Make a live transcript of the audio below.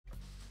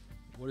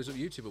What is up,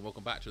 YouTube, and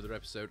welcome back to another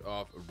episode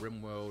of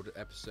RIMWORLD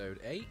episode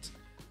 8.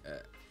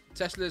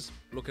 Teslas,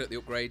 looking at the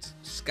upgrades.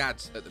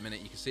 SCADs at the minute,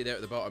 you can see there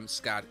at the bottom,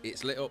 SCAD,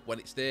 it's lit up when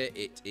it's there,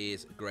 it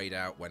is greyed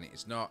out when it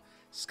is not.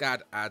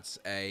 SCAD adds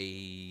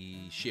a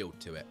shield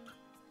to it.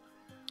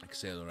 I can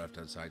see on the left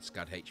hand side,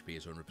 SCAD HP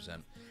is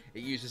 100%.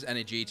 It uses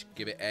energy to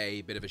give it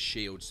a bit of a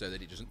shield so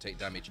that it doesn't take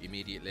damage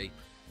immediately.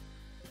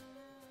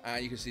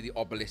 And you can see the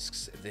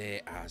obelisks there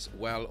as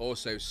well.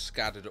 Also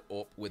scattered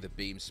up with a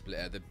beam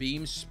splitter. The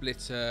beam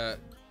splitter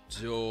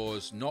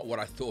does not what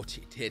I thought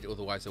it did,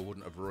 otherwise I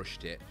wouldn't have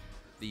rushed it.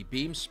 The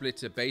beam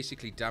splitter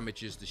basically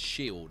damages the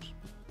shield.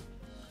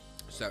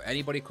 So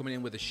anybody coming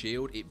in with a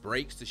shield, it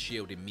breaks the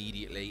shield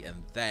immediately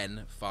and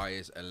then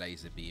fires a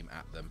laser beam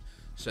at them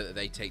so that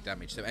they take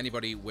damage. So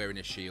anybody wearing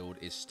a shield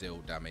is still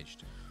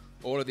damaged.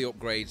 All of the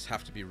upgrades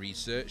have to be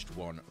researched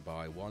one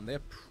by one. They're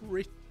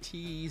pretty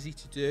easy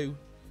to do,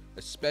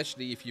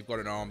 especially if you've got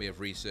an army of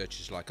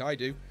researchers like I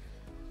do.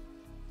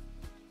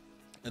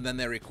 And then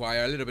they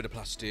require a little bit of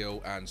plasteel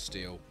and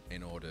steel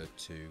in order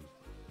to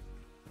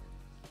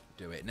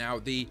do it. Now,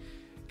 the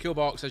kill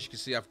box, as you can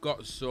see, I've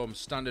got some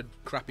standard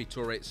crappy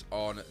turrets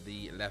on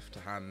the left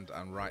hand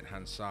and right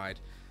hand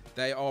side.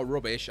 They are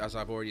rubbish, as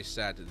I've already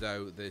said,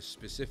 though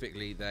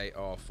specifically they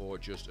are for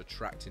just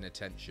attracting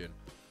attention,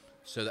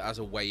 so that as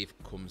a wave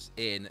comes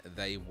in,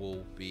 they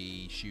will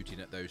be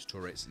shooting at those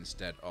turrets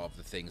instead of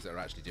the things that are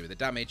actually doing the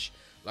damage,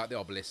 like the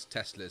obelisks,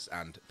 Teslas,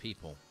 and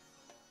people.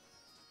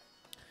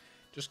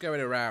 Just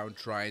going around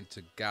trying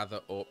to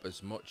gather up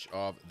as much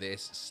of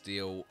this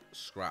steel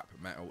scrap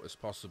metal as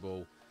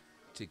possible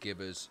to give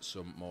us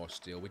some more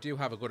steel. We do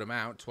have a good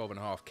amount,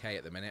 12.5k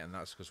at the minute, and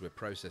that's because we're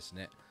processing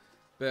it.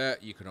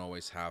 But you can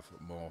always have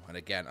more. And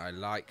again, I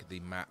like the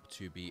map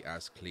to be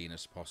as clean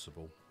as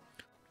possible.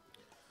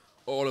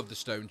 All of the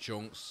stone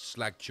chunks,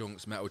 slag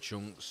chunks, metal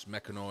chunks,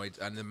 mechanoids,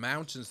 and the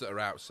mountains that are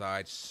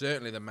outside,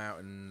 certainly the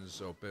mountains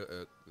or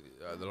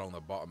along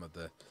the bottom of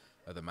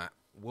the map,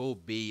 will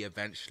be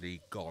eventually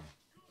gone.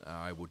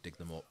 I will dig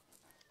them up.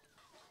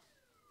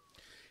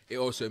 It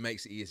also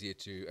makes it easier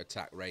to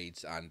attack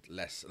raids and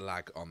less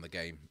lag on the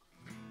game.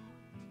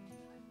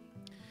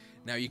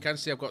 Now you can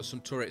see I've got some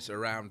turrets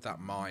around that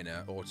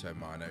miner, auto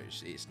miner.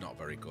 It's not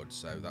very good,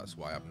 so that's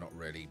why I've not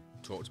really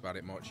talked about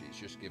it much. It's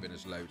just giving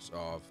us loads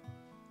of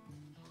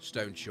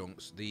stone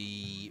chunks.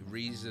 The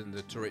reason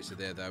the turrets are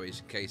there, though, is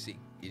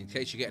in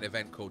case you get an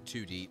event called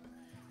Too Deep,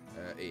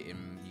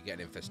 you get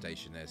an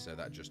infestation there, so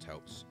that just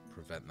helps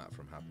prevent that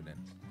from happening.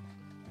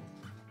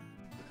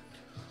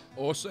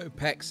 Also,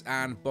 Pex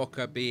and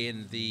Booker,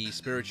 being the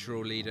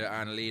spiritual leader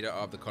and leader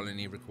of the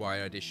colony,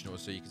 require additional,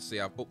 so you can see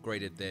I've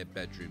upgraded their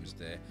bedrooms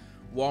there.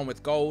 One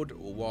with gold,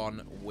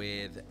 one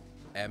with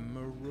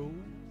emerald,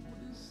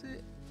 is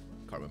it?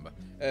 Can't remember.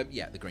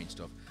 Yeah, the green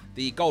stuff.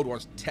 The gold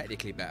one's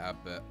technically better,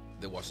 but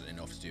there wasn't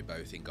enough to do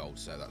both in gold,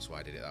 so that's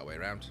why I did it that way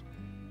around.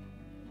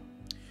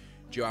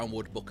 Joanne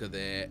Wood Booker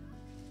there,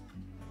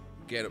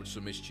 get up to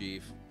some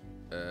mischief.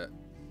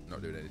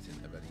 Not doing anything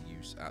of any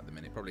use at the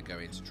minute. Probably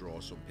going to draw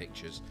some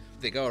pictures.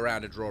 They go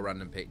around and draw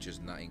random pictures,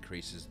 and that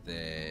increases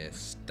their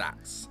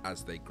stats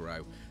as they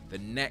grow. The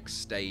next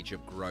stage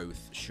of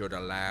growth should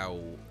allow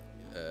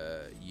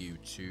you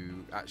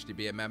to actually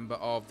be a member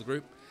of the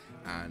group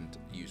and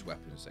use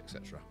weapons,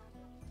 etc.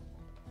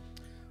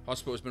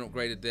 Hospital's been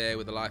upgraded there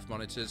with the life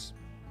monitors,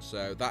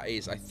 so that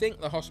is, I think,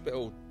 the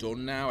hospital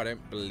done now. I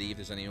don't believe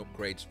there's any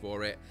upgrades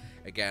for it.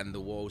 Again, the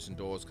walls and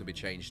doors can be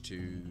changed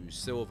to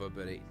silver,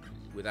 but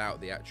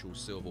without the actual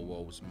silver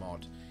walls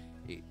mod,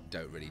 it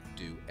don't really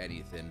do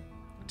anything.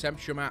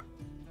 Temperature map,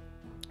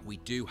 we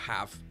do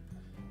have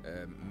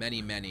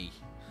many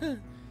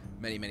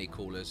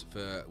coolers.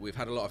 We've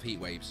had a lot of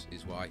heat waves,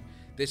 is why.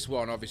 This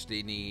one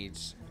obviously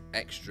needs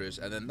extras,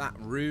 and then that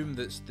room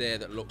that's there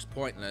that looks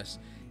pointless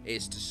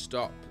is to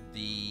stop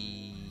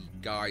the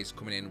guys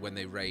coming in when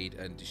they raid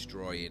and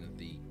destroying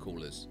the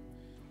coolers,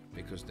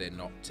 because they're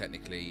not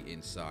technically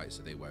inside,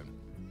 so they won't.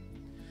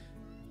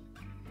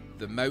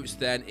 The moats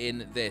then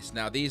in this.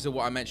 Now, these are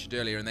what I mentioned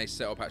earlier, and they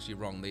set up actually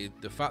wrong.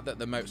 The fact that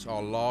the moats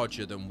are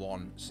larger than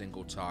one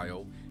single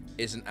tile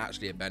isn't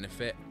actually a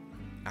benefit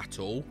at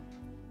all.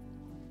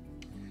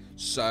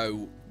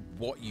 So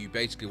what you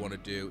basically want to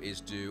do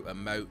is do a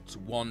moat,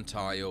 one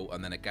tile,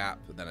 and then a gap,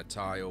 and then a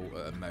tile,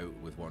 a moat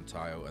with one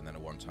tile, and then a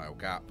one tile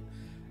gap,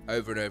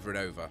 over and over and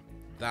over.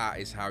 That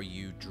is how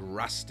you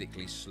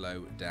drastically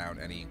slow down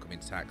any incoming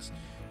attacks.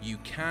 You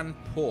can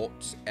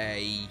put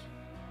a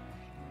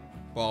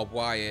barbed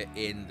wire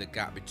in the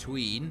gap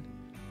between,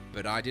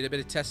 but I did a bit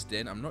of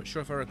testing. I'm not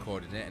sure if I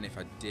recorded it, and if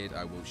I did,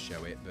 I will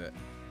show it, but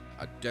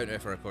I don't know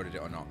if I recorded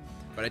it or not.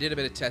 But I did a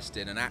bit of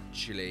testing, and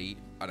actually,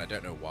 and I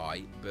don't know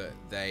why, but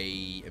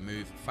they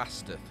move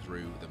faster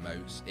through the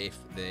moats if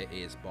there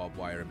is barbed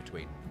wire in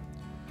between.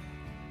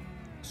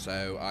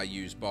 So I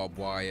use barbed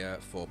wire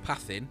for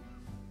pathing,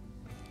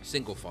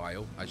 single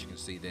file, as you can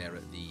see there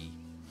at the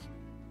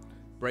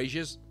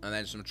braziers, and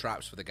then some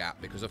traps for the gap,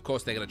 because of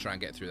course they're going to try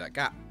and get through that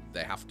gap.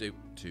 They have to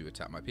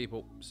attack my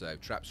people, so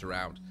traps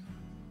around.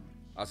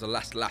 as a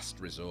last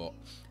resort.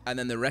 And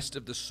then the rest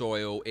of the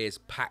soil is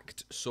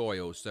packed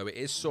soil. So it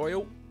is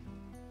soil,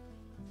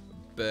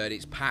 but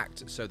it's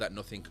packed so that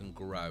nothing can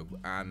grow.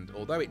 And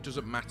although it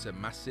doesn't matter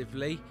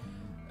massively,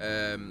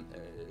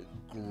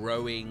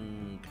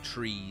 growing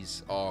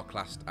trees are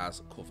classed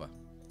as cover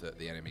that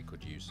the enemy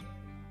could use.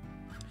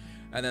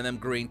 And then them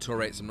green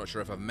turrets, I'm not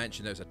sure if I've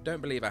mentioned those. I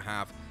don't believe I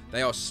have.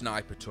 They are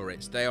sniper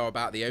turrets. They are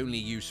about the only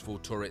useful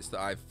turrets that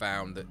I've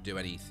found that do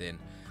anything.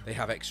 They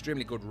have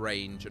extremely good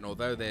range, and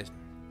although their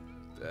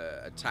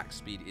attack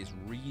speed is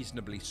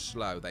reasonably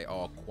slow, they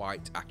are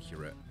quite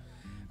accurate.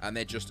 And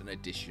they're just an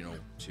additional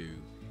to,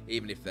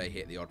 even if they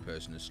hit the odd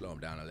person and slow them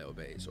down a little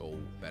bit, it's all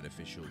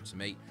beneficial to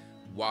me.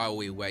 While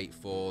we wait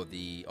for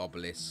the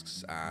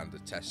obelisks and the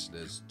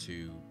Teslas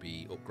to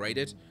be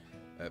upgraded.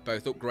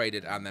 Both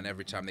upgraded, and then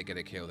every time they get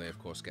a kill, they of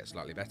course get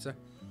slightly better.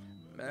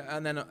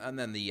 And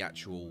then the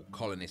actual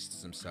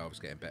colonists themselves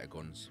getting better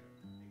guns.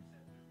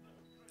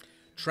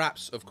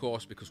 Traps, of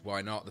course, because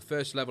why not? The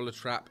first level of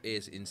trap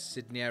is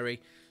incendiary,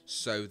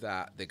 so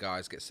that the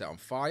guys get set on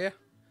fire.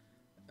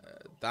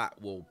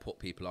 That will put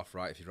people off,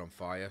 right, if you're on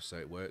fire, so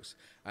it works.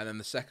 And then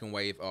the second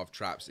wave of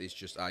traps is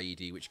just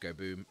IED, which go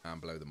boom and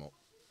blow them up.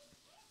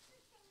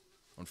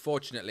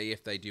 Unfortunately,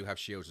 if they do have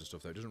shields and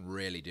stuff, though, it doesn't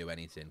really do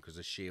anything, because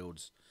the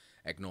shields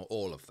ignore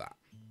all of that.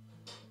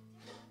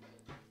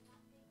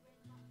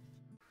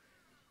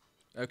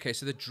 Okay,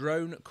 so the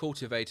drone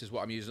cultivator is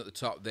what I'm using at the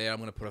top there. I'm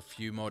going to put a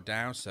few more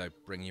down, so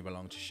bring you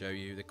along to show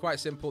you. They're quite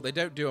simple. They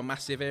don't do a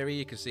massive area.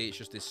 You can see it's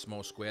just this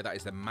small square. That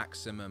is the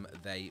maximum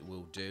they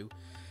will do.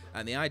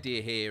 And the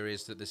idea here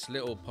is that this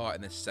little part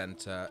in the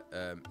center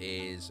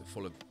is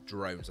full of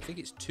drones. I think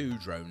it's 2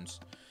 drones.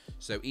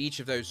 So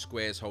each of those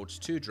squares holds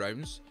 2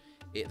 drones.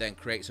 It then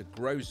creates a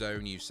grow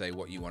zone. You say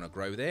what you want to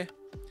grow there.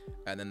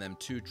 And then them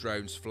 2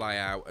 drones fly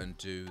out and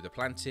do the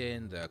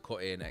planting, the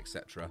cutting,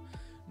 etc.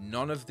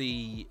 None of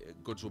the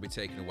goods will be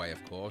taken away,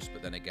 of course,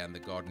 but then again, the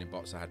gardening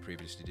bots I had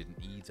previously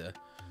didn't either.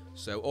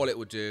 So all it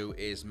will do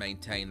is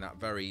maintain that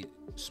very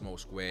small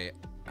square,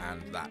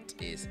 and that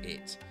is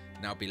it.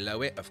 Now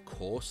below it, of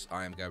course,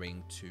 I am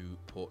going to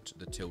put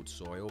the tilled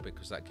soil,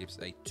 because that gives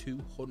a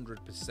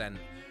 200%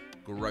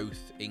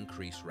 growth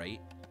increase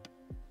rate,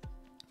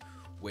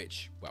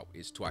 which, well,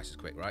 is twice as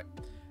quick, right?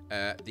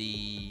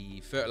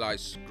 The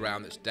fertilized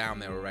ground that's down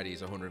there already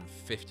is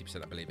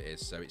 150%, I believe it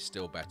is, so it's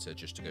still better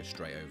just to go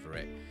straight over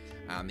it.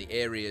 And the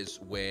areas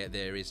where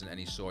there isn't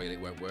any soil,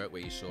 it won't work,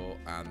 where you saw,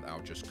 and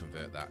I'll just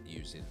convert that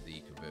using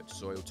the convert to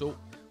soil tool.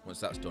 Once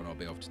that's done, I'll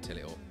be able to till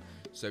it up.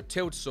 So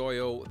tilled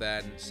soil,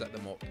 then set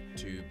them up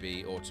to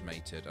be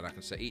automated, and I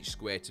can set each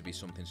square to be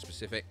something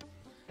specific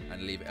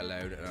and leave it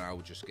alone, and I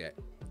will just get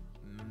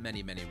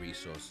many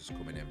resources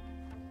coming in.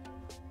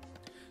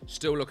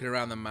 Still looking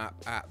around the map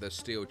at the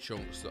steel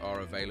chunks that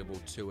are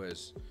available to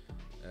us.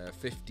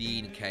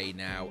 15k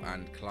now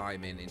and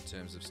climbing in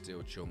terms of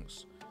steel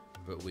chunks,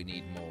 but we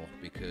need more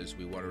because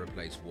we want to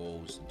replace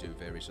walls and do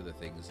various other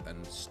things,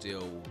 and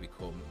steel will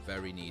become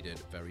very needed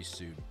very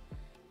soon.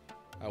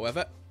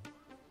 However,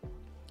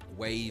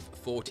 wave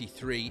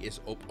 43 is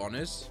up on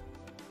us,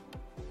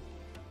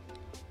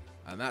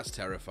 and that's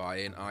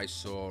terrifying. I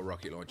saw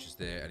rocket launchers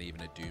there and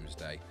even a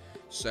doomsday.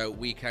 So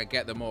we can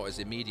get the mortars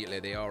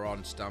immediately. They are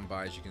on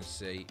standby, as you can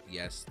see.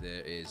 Yes,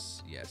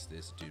 there's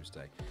a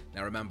doomsday.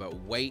 Now remember,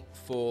 wait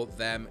for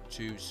them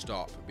to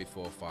stop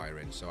before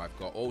firing. So I've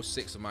got all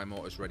 6 of my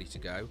mortars ready to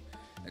go.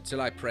 Until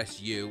I press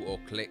U or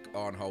click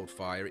on hold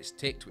fire, it's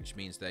ticked, which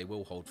means they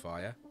will hold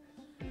fire.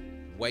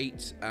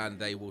 Wait and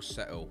they will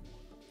settle.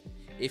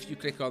 If you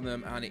click on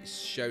them and it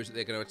shows that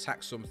they're going to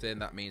attack something,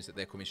 that means that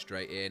they're coming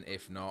straight in.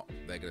 If not,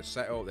 they're going to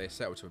settle. They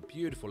settle to a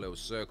beautiful little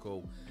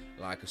circle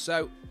like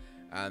so.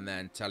 And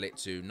then tell it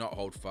to not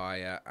hold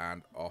fire,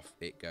 and off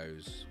it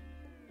goes.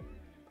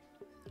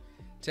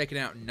 Taking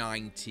out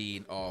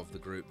 19 of the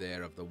group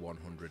there of the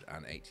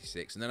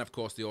 186. And then, of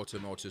course, the auto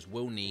mortars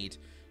will need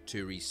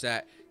to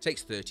reset.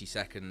 Takes 30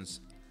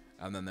 seconds,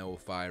 and then they will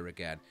fire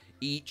again.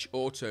 Each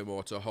auto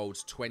mortar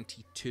holds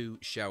 22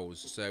 shells.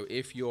 So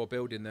if you're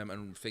building them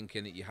and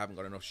thinking that you haven't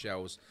got enough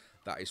shells,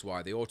 that is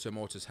why. The auto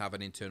mortars have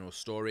an internal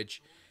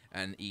storage,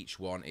 and each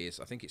one is,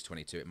 I think it's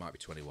 22, it might be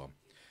 21.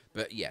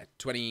 But yeah,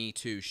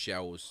 22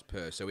 shells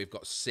per. So we've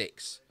got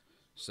 6.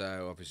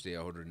 So obviously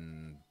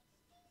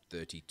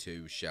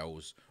 132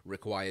 shells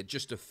required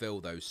just to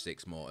fill those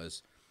 6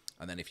 mortars.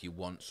 And then if you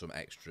want some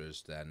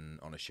extras, then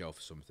on a shelf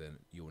or something,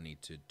 you'll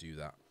need to do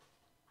that.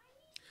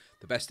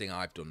 The best thing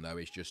I've done, though,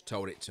 is just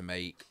told it to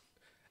make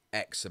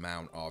X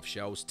amount of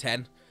shells,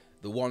 10.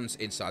 The ones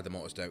inside the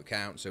mortars don't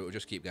count, so it'll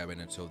just keep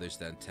going until there's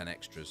then 10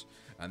 extras.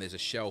 And there's a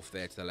shelf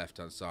there to the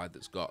left-hand side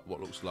that's got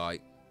what looks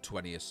like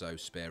 20 or so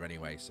spare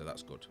anyway, so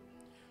that's good.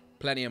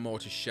 Plenty of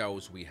mortar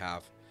shells we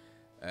have.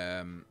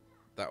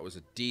 That was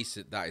a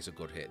decent, that is a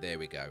good hit. There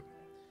we go.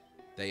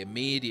 They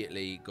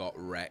immediately got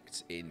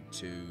wrecked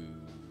into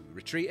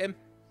retreating,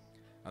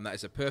 and that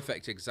is a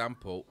perfect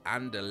example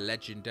and a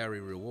legendary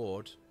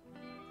reward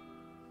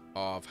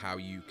of how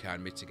you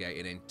can mitigate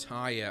an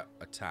entire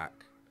attack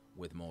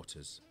with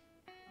mortars.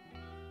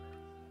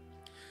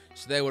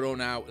 So they will all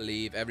now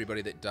leave.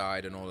 Everybody that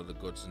died and all of the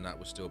goods and that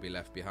will still be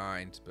left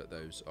behind, but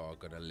those are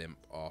going to limp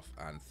off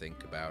and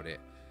think about it.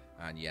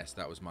 And yes,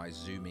 that was my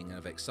zooming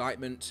of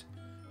excitement,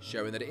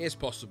 showing that it is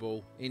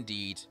possible,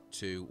 indeed,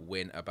 to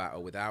win a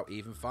battle without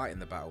even fighting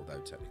the battle,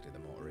 though technically the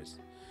mortar is.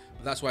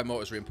 But that's why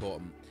mortars are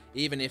important.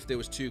 Even if there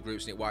was 2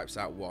 groups and it wipes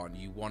out 1,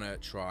 you want to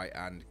try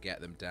and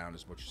get them down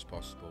as much as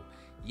possible.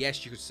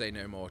 Yes, you could say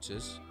no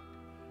mortars,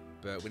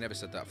 but we never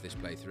said that for this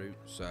playthrough,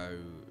 so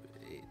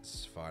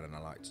it's fine and I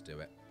like to do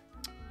it.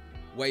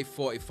 Wave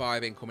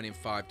 45 incoming in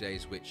 5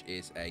 days, which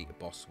is a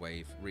boss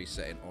wave.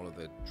 Resetting all of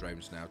the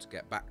drones now to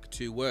get back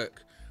to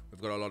work.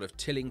 We've got a lot of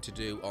tilling to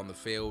do on the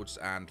fields,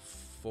 and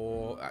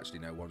 4, actually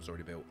no, 1's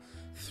already built,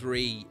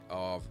 3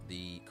 of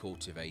the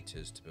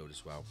cultivators to build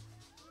as well.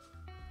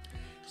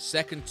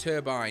 Second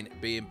turbine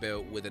being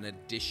built with an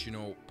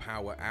additional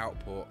power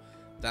output.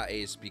 That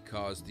is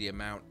because the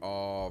amount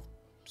of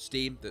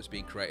steam that's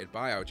being created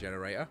by our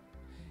generator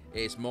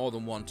is more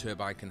than 1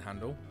 turbine can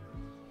handle.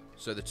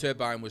 So the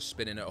turbine was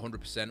spinning at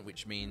 100%,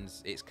 which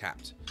means it's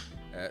capped.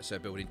 So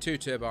building 2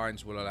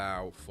 turbines will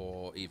allow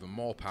for even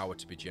more power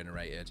to be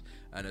generated,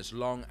 and as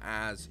long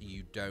as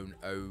you don't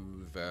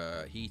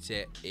overheat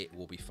it, it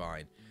will be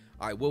fine.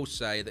 I will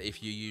say that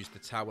if you use the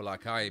tower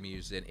like I am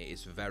using, it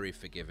is very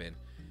forgiving.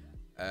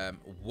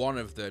 One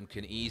of them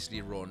can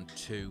easily run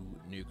 2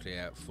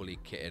 nuclear, fully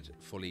kitted,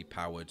 fully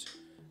powered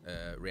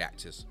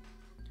reactors.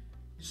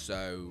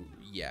 So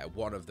yeah,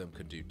 one of them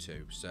can do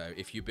 2. So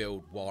if you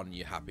build 1,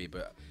 you're happy,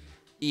 but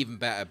even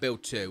better,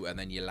 build 2 and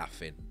then you're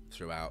laughing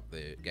throughout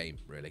the game,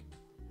 really.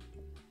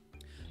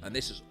 And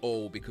this is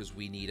all because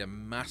we need a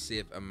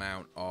massive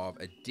amount of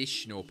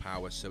additional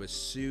power. So as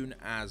soon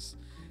as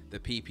the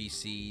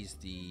PPCs,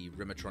 the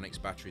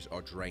Rimatronics batteries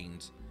are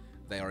drained,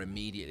 they are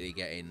immediately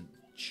getting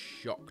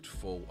chocked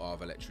full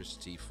of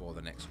electricity for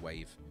the next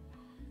wave.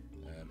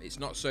 It's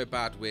not so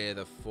bad with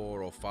a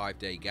 4 or 5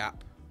 day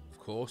gap, of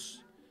course,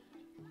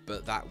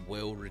 but that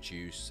will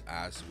reduce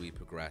as we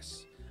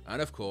progress.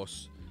 And of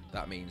course,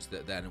 that means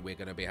that then we're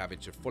going to be having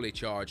to fully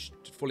charged,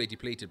 fully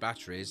depleted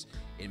batteries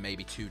in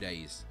maybe 2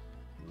 days,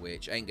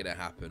 which ain't going to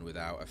happen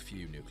without a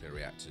few nuclear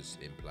reactors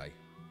in play.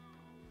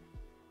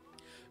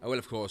 I will,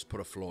 of course,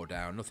 put a floor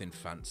down. Nothing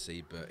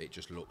fancy, but it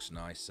just looks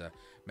nicer.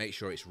 Make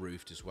sure it's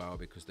roofed as well,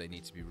 because they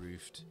need to be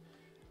roofed.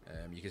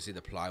 You can see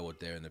the plywood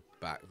there in the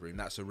back room.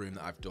 That's a room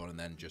that I've done and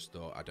then just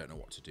thought, I don't know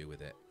what to do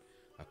with it.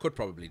 I could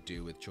probably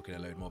do with chucking a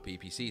load more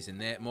PPCs in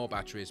there, more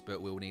batteries,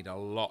 but we'll need a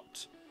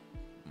lot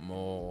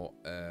more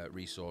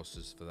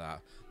resources for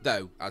that.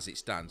 Though, as it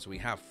stands, we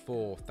have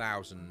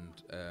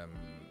 4,000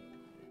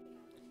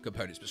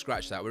 components, but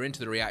scratch that. We're into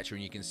the reactor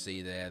and you can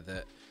see there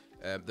that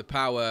the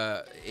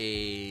power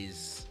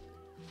is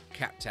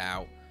capped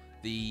out.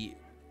 The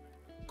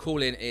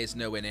cooling is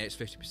nowhere near, it's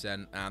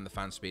 50%, and the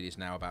fan speed is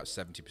now about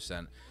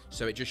 70%.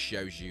 So it just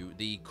shows you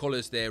the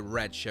colours there,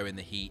 red showing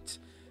the heat,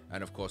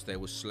 and of course they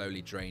will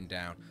slowly drain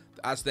down.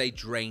 As they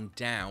drain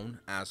down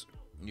as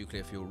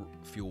nuclear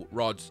fuel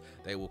rods,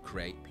 they will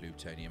create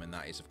plutonium, and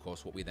that is of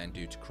course what we then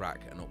do to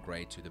crack and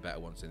upgrade to the better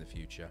ones in the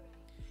future.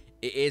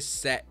 It is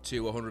set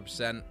to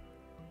 100%.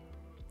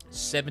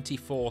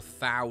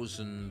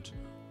 74,000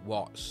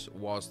 watts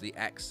was the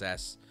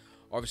excess.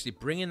 Obviously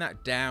bringing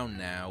that down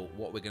now,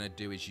 what we're going to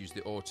do is use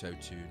the auto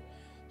tune.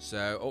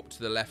 So up to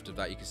the left of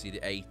that you can see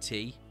the AT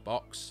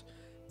box.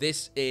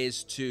 This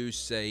is to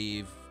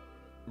save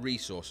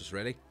resources,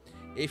 really.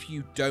 If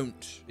you're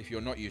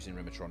not using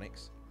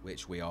Rimatronics,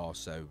 which we are,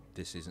 so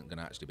this isn't going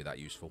to actually be that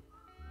useful.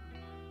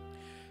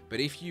 But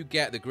if you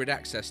get the grid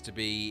access to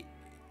be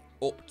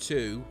up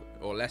to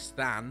or less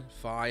than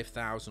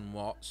 5,000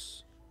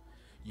 watts,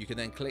 you can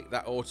then click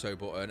that auto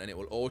button and it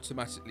will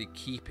automatically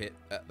keep it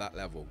at that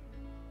level.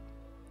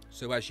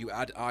 So as you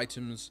add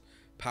items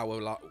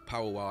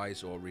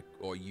power-wise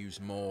or use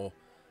more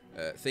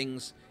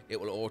things, it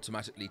will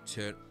automatically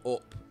turn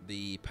up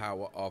the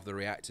power of the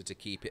reactor to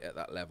keep it at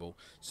that level,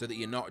 so that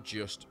you're not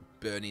just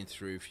burning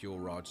through fuel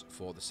rods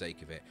for the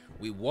sake of it.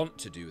 We want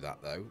to do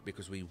that though,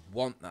 because we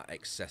want that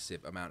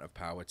excessive amount of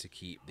power to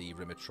keep the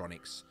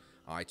Rimatronics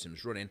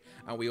items running,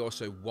 and we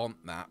also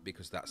want that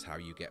because that's how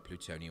you get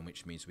plutonium,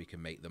 which means we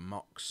can make the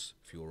MOX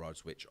fuel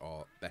rods, which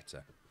are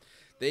better.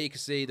 There you can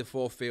see the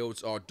 4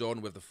 fields are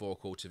done with the 4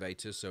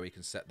 cultivators, so we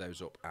can set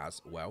those up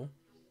as well.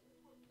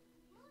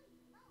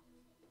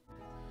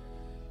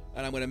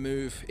 And I'm going to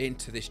move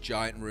into this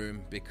giant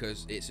room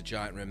because it's a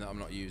giant room that I'm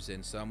not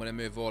using. So I'm going to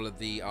move all of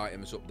the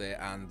items up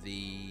there and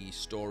the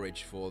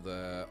storage for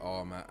the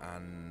armor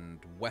and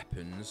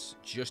weapons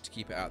just to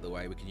keep it out of the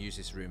way. We can use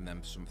this room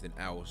then for something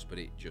else, but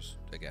it just,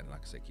 again,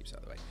 like I said, keeps it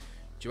out of the way.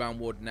 Joanne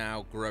Wood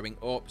now growing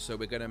up, so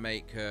we're going to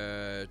make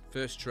her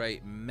first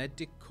trait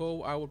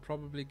medical, I would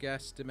probably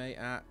guesstimate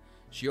at.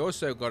 She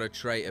also got a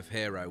trait of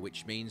hero,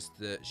 which means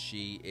that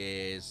she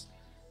is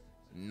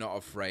not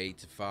afraid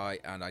to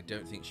fight, and I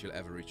don't think she'll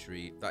ever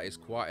retreat. That is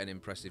quite an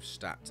impressive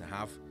stat to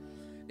have.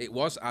 It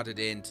was added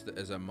in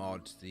as a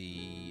mod.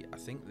 I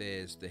think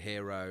there's the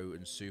hero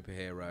and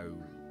superhero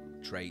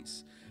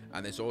traits,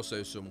 and there's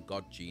also some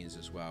god genes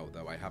as well,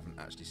 though I haven't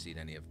actually seen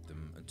any of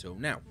them until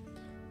now.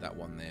 That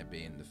one there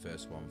being the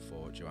first one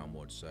for Joanne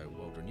Wood, so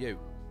well done you.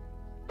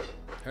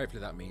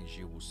 Hopefully that means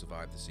you will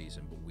survive the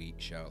season, but we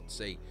shall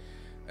see.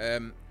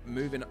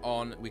 Moving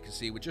on, we can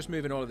see we're just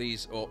moving all of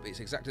these up. It's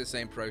exactly the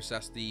same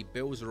process. The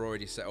builds are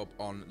already set up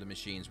on the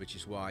machines, which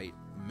is why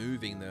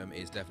moving them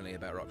is definitely a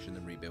better option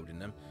than rebuilding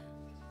them.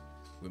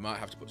 We might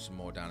have to put some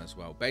more down as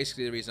well.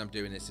 Basically, the reason I'm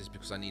doing this is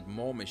because I need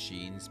more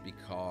machines,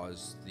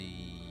 because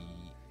the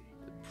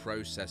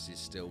process is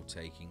still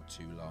taking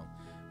too long,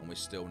 and we're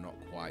still not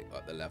quite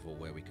at the level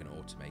where we can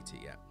automate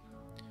it yet.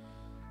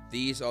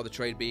 These are the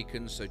trade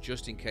beacons, so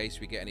just in case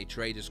we get any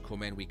traders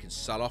come in, we can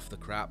sell off the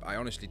crap. I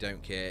honestly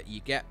don't care. You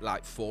get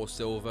like 4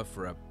 silver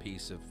for a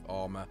piece of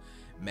armor,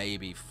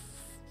 maybe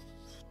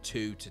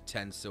 2 to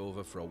 10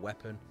 silver for a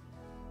weapon.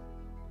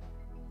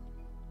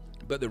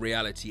 But the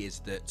reality is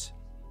that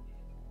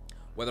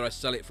whether I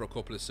sell it for a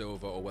couple of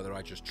silver or whether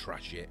I just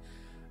trash it,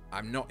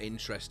 I'm not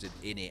interested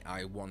in it.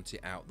 I want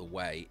it out the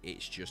way.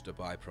 It's just a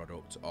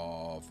byproduct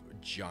of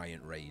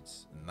giant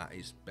raids, and that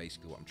is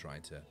basically what I'm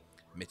trying to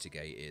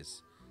mitigate,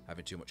 is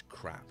having too much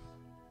crap.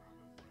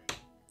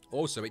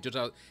 Also, it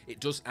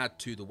does add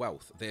to the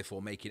wealth,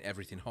 therefore making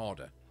everything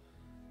harder.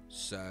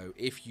 So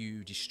if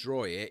you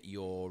destroy it,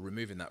 you're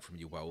removing that from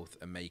your wealth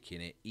and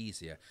making it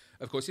easier.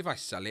 Of course, if I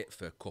sell it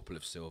for a couple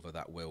of silver,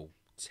 that will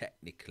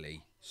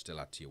technically still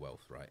add to your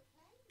wealth, right?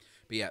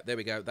 But yeah, there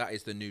we go. That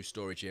is the new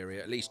storage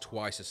area, at least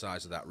twice the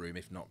size of that room,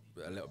 if not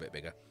a little bit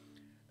bigger.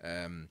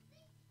 And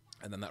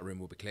then that room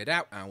will be cleared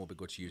out, and we'll be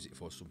good to use it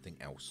for something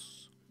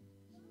else.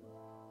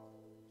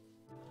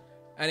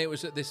 And it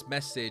was at this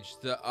message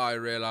that I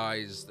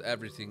realised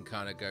everything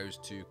kind of goes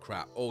to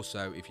crap.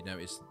 Also, if you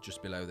notice,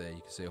 just below there,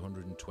 you can see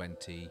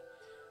 120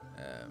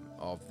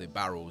 of the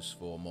barrels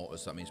for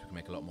mortars. That means we can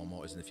make a lot more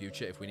mortars in the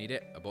future if we need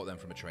it. I bought them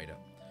from a trader,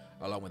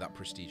 along with that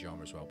prestige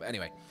armor as well. But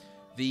anyway,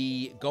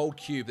 the gold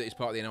cube that is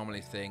part of the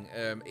anomaly thing,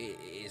 it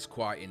is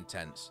quite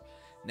intense.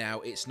 Now,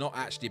 it's not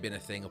actually been a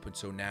thing up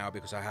until now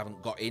because I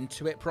haven't got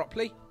into it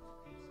properly.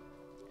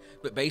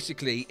 But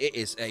basically, it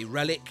is a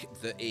relic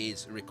that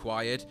is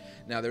required.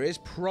 Now, there is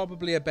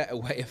probably a better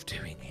way of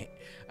doing it,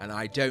 and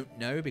I don't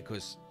know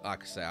because,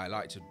 like I say, I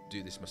like to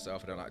do this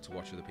myself. I don't like to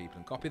watch other people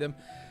and copy them.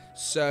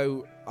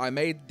 So I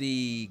made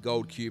the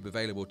gold cube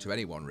available to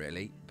anyone,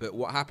 really. But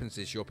what happens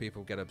is your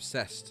people get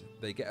obsessed.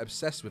 They get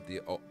obsessed with the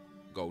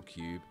gold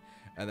cube,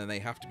 and then they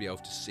have to be able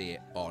to see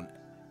it on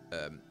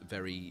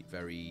very,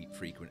 very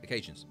frequent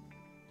occasions.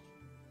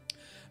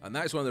 And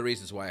that is one of the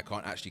reasons why I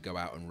can't actually go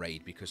out and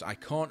raid, because I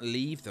can't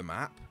leave the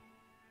map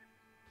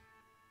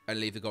and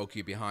leave the gold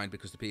cube behind,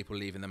 because the people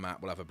leaving the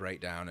map will have a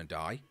breakdown and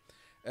die.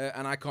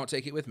 And I can't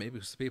take it with me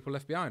because the people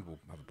left behind will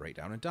have a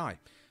breakdown and die.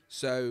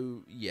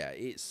 So, yeah,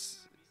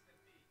 it's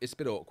a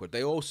bit awkward.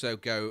 They also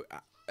go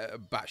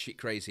batshit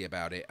crazy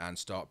about it and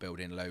start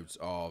building loads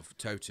of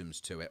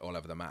totems to it all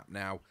over the map.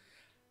 Now,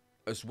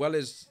 as well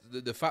as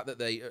the fact that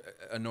they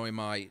annoy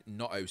my,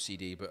 not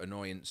OCD, but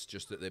annoyance,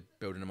 just that they're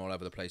building them all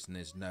over the place and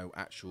there's no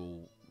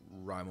actual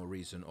rhyme or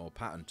reason or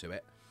pattern to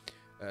it.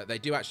 They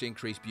do actually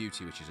increase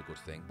beauty, which is a good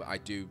thing, but I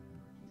do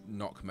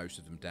knock most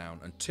of them down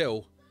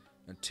until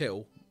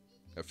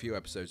a few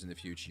episodes in the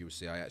future you will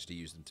see I actually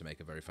use them to make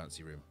a very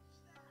fancy room.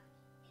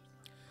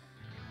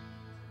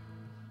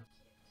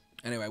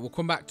 Anyway, we'll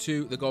come back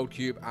to the gold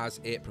cube as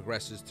it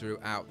progresses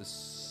throughout the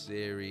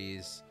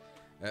series.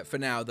 For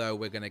now, though,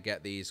 we're going to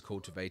get these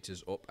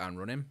cultivators up and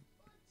running.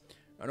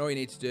 And all you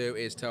need to do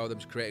is tell them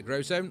to create a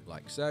grow zone,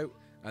 like so,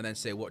 and then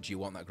say, what do you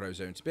want that grow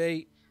zone to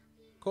be?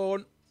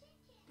 Corn.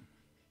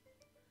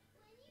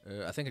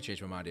 I think I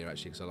changed my mind here,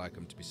 actually, because I like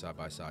them to be side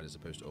by side as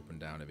opposed to up and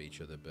down of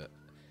each other. But,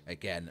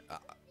 again,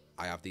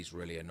 I have these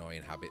really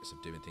annoying habits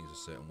of doing things a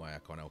certain way. I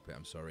can't help it.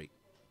 I'm sorry.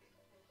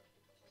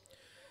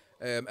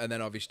 And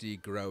then, obviously,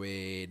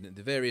 growing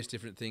the various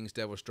different things,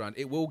 Devil Strand.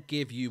 It will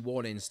give you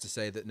warnings to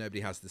say that nobody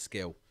has the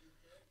skill.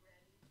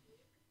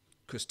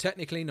 Because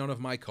technically none of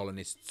my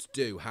colonists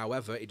do.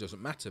 However, it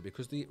doesn't matter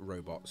because the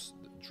robots,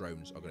 the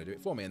drones, are going to do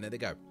it for me. And there they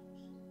go.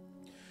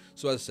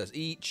 So as it says,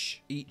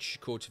 each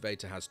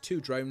cultivator has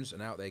 2 drones,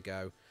 and out they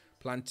go,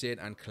 planting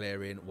and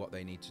clearing what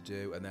they need to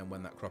do. And then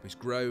when that crop is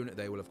grown,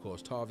 they will, of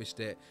course,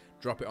 harvest it,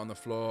 drop it on the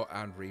floor,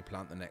 and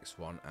replant the next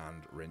one,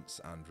 and rinse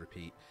and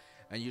repeat.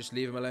 And you just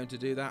leave them alone to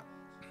do that.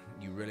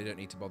 You really don't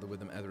need to bother with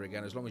them ever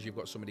again. As long as you've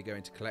got somebody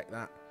going to collect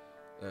that,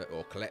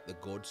 or collect the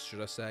goods,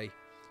 should I say,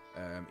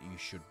 you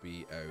should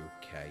be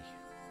okay.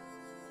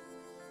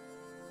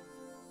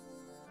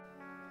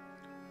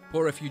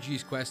 Poor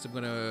Refugees quest I'm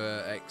going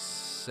to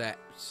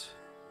accept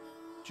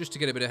just to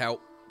get a bit of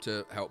help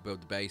to help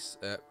build the base.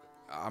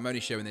 I'm only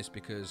showing this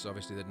because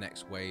obviously the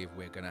next wave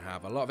we're going to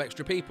have a lot of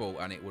extra people,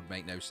 and it would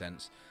make no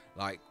sense,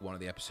 like one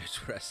of the episodes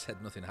where I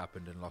said nothing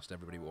happened and lost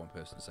everybody but one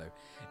person. So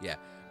yeah,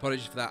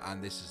 apologies for that,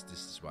 and this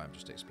is why I'm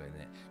just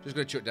explaining it. Just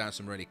going to chuck down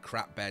some really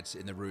crap beds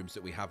in the rooms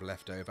that we have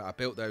left over. I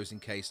built those in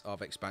case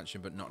of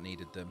expansion but not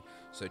needed them,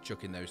 so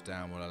chucking those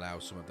down will allow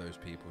some of those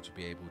people to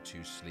be able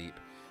to sleep.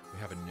 We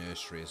have a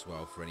nursery as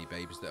well for any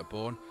babies that are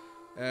born.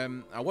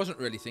 I wasn't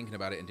really thinking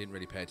about it and didn't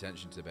really pay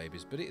attention to the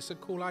babies, but it's a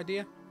cool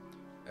idea.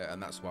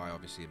 and that's why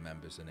obviously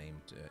members are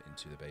named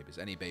into the babies.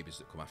 Any babies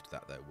that come after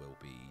that, though, will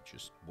be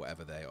just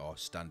whatever they are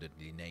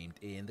standardly named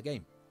in the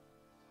game.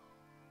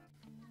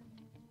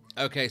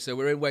 Okay, so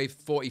we're in wave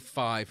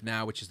 45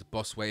 now, which is the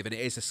boss wave, and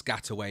it is a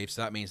scatter wave,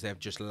 so that means they've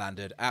just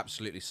landed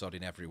absolutely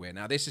sodding everywhere.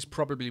 Now, this is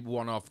probably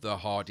one of the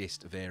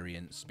hardest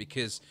variants,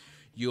 because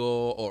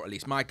or at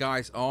least my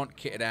guys, aren't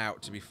kitted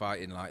out to be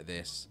fighting like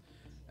this,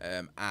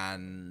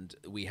 and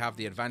we have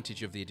the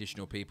advantage of the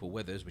additional people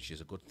with us, which is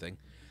a good thing,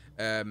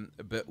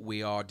 but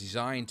we are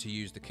designed to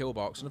use the kill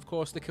box, and of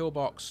course the kill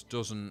box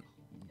doesn't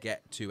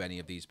get to any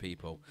of these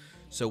people.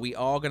 So we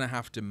are going to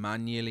have to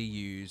manually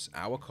use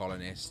our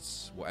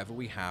colonists, whatever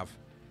we have,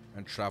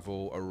 and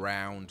travel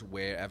around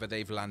wherever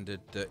they've landed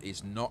that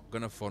is not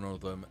going to funnel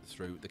them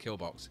through the kill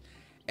box.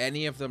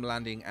 Any of them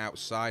landing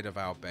outside of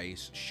our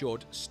base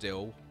should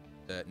still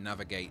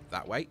navigate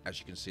that way, as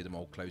you can see them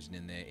all closing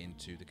in there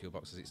into the kill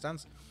box as it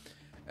stands,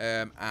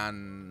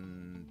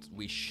 and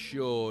we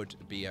should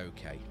be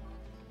okay.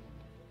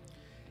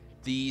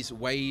 These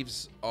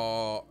waves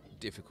are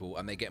difficult,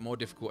 and they get more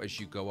difficult as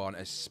you go on,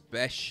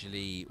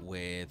 especially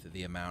with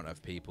the amount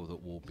of people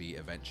that will be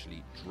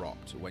eventually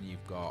dropped. When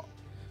you've got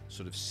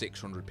sort of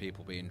 600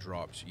 people being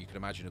dropped, you can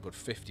imagine a good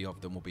 50 of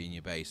them will be in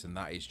your base, and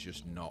that is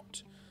just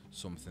not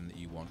something that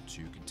you want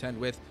to contend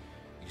with.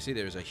 You can see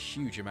there is a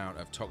huge amount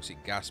of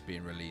toxic gas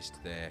being released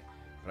there,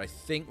 but I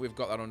think we've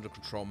got that under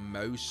control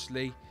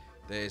mostly.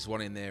 There's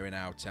one in there in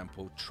our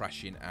temple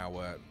trashing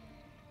our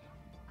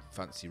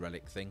fancy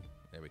relic thing.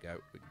 There we go.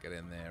 We can get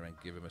in there and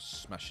give him a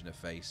smash in the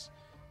face.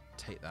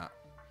 Take that,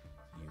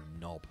 you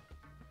knob.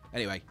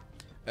 Anyway,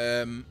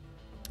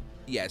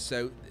 yeah,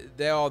 so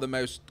they are the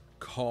most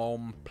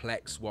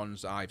complex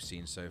ones I've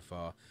seen so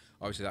far.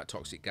 Obviously, that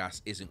toxic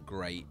gas isn't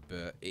great,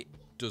 but it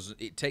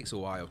takes a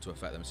while to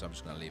affect them, so I'm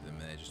just going to leave them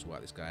there just to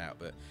wipe this guy out.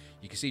 But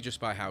you can see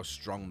just by how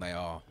strong they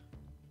are,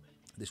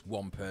 this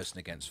one person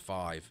against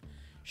 5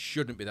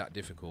 shouldn't be that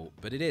difficult,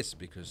 but it is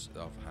because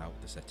of how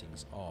the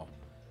settings are.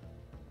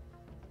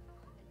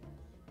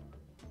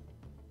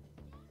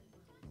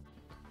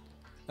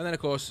 And then, of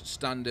course,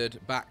 standard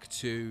back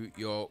to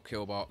your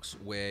kill box,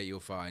 where you'll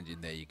find, and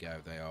there you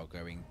go, they are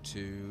going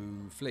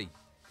to flee.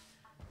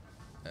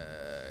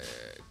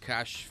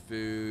 Cash,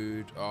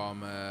 food,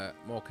 armor,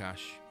 more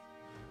cash.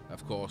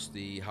 Of course,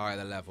 the higher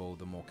the level,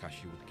 the more cash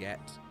you would get.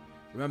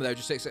 Remember, though,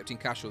 just accepting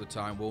cash all the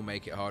time will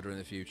make it harder in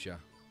the future.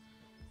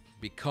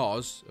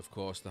 Because, of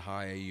course, the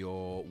higher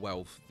your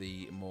wealth,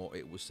 the more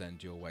it will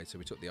send your way. So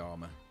we took the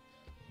armor.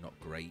 Not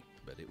great,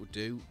 but it will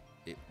do.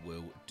 It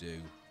will do.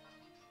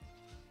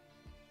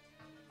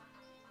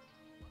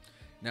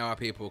 Now our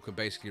people can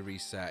basically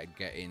reset and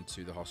get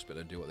into the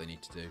hospital and do what they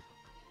need to do.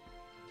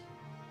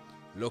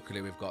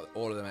 Luckily, we've got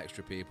all of them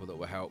extra people that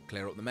will help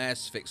clear up the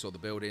mess, fix all the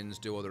buildings,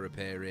 do all the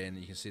repairing.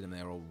 You can see them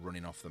there all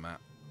running off the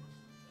map.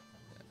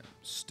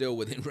 Still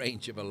within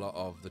range of a lot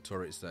of the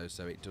turrets, though,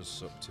 so it does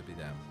suck to be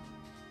them.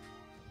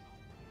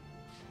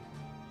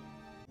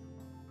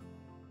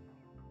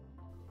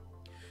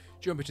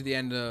 Jumping to the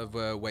end of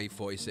wave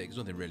 46,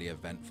 nothing really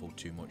eventful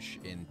too much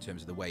in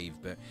terms of the wave,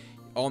 but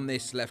on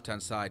this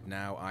left-hand side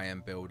now, I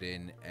am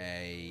building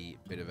a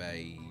bit of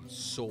a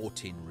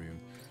sorting room.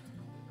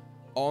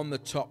 On the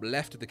top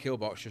left of the kill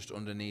box, just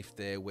underneath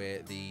there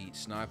where the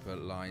sniper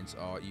lines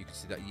are, you can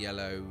see that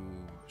yellow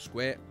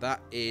square.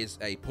 That is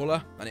a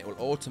puller, and it will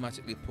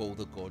automatically pull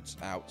the goods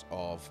out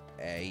of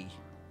a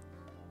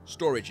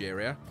storage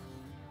area,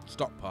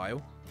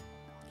 stockpile,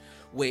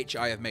 which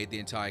I have made the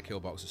entire kill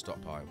box a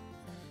stockpile.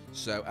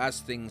 So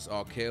as things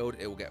are killed,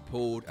 it will get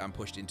pulled and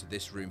pushed into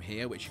this room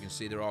here, which you can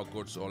see there are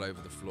goods all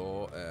over the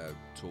floor,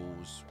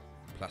 tools,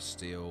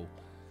 plasteel,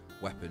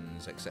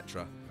 weapons,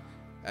 etc.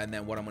 And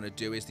then what I'm going to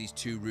do is these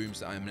 2 rooms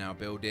that I'm now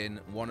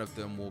building, one of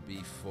them will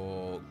be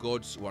for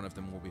goods, one of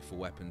them will be for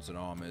weapons and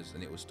armors,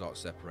 and it will start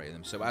separating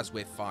them. So as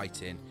we're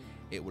fighting,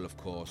 it will of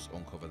course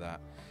uncover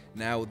that.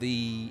 Now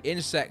the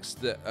insects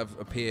that have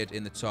appeared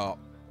in the top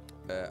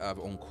have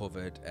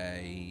uncovered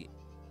a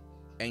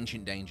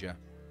ancient danger.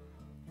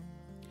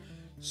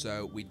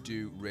 So we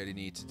do really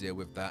need to deal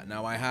with that.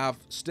 Now I have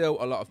still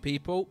a lot of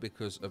people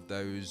because of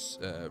those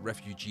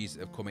refugees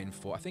that have come in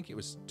for, I think it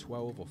was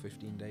 12 or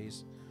 15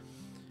 days.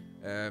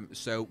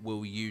 So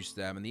we'll use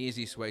them, and the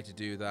easiest way to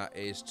do that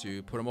is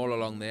to put them all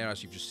along there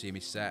as you've just seen me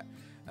set,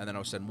 and then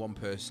I'll send one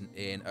person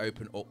in,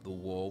 open up the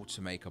wall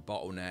to make a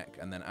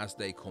bottleneck, and then as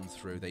they come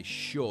through they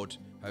should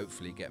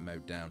hopefully get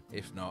mowed down.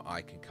 If not,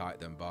 I can kite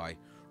them by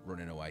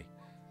running away.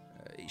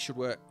 It should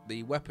work.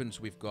 The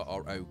weapons we've got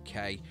are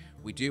okay.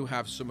 We do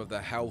have some of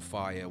the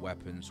Hellfire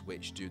weapons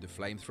which do the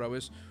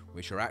flamethrowers,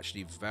 which are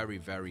actually very,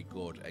 very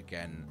good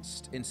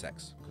against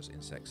insects, because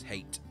insects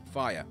hate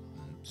fire,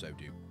 and so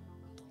do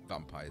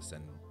vampires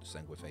and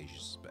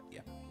𝐒𝐔𝐁𝐒𝐒𝐑𝐈𝐏𝐍, but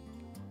yeah.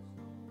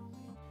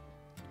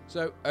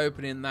 So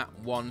opening that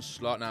one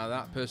slot. Now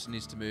that person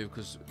needs to move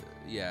because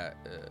yeah,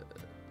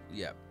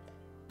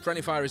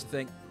 friendly fire is a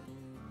thing,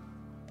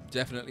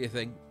 definitely a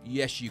thing.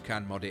 Yes, you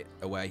can mod it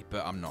away,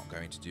 but I'm not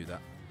going to do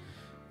that.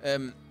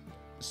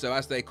 So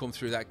as they come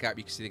through that gap,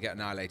 you can see they get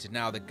annihilated.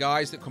 Now, the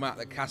guys that come out of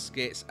the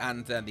caskets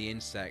and then the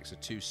insects are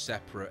two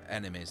separate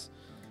enemies.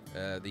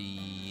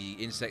 The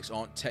insects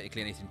aren't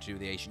technically anything to do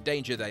with the ancient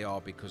danger. They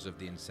are because of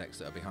the insects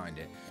that are behind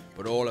it.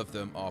 But all of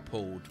them are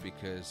pulled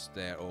because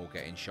they're all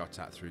getting shot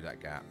at through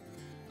that gap.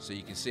 So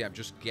you can see I'm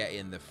just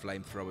getting the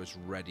flamethrowers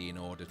ready in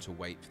order to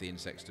wait for the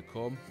insects to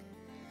come.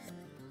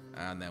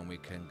 And then we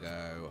can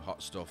go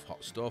hot stuff,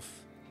 hot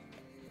stuff.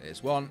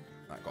 There's one.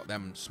 That got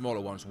them smaller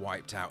ones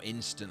wiped out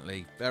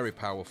instantly. Very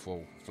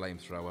powerful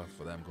flamethrower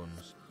for them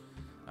guns.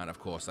 And of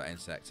course that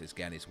insect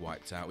again is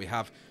wiped out.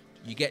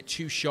 You get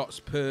 2 shots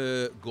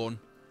per gun.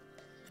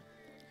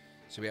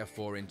 So we have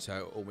 4 in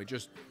total. We're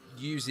just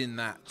using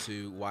that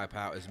to wipe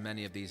out as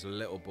many of these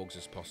little bugs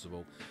as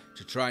possible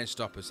to try and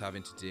stop us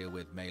having to deal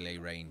with melee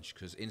range,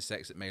 because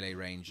insects at melee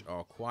range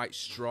are quite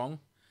strong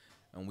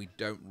and we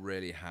don't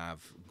really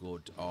have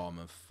good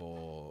armor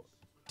for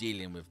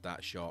dealing with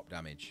that sharp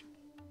damage.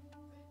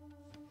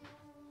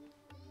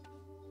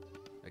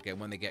 Again,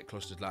 when they get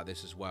clustered like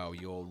this as well,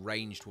 your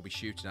ranged will be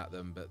shooting at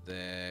them, but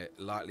they're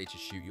likely to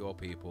shoot your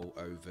people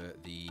over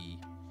the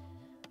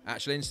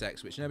actual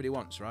insects, which nobody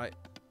wants, right?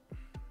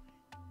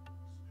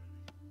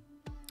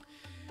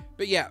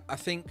 But yeah, I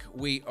think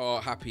we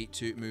are happy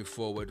to move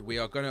forward. We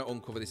are going to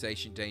uncover this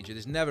ancient danger.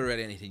 There's never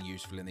really anything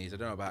useful in these. I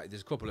don't know about it.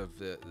 There's a couple of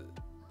the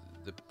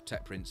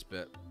tech prints,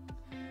 but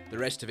the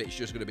rest of it's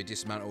just going to be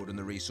dismantled and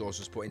the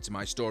resources put into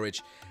my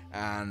storage,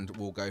 and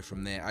we'll go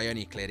from there. I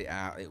only cleared it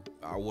out.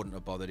 I wouldn't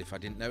have bothered if I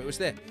didn't know it was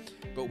there.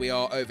 But we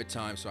are over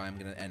time, so I'm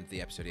going to end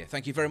the episode here.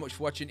 Thank you very much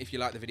for watching. If you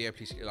like the video,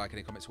 please hit like,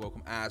 any comments are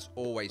welcome. As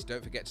always,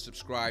 don't forget to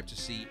subscribe to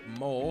see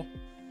more.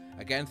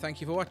 Again,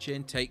 thank you for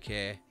watching. Take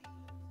care.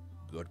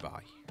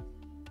 Goodbye.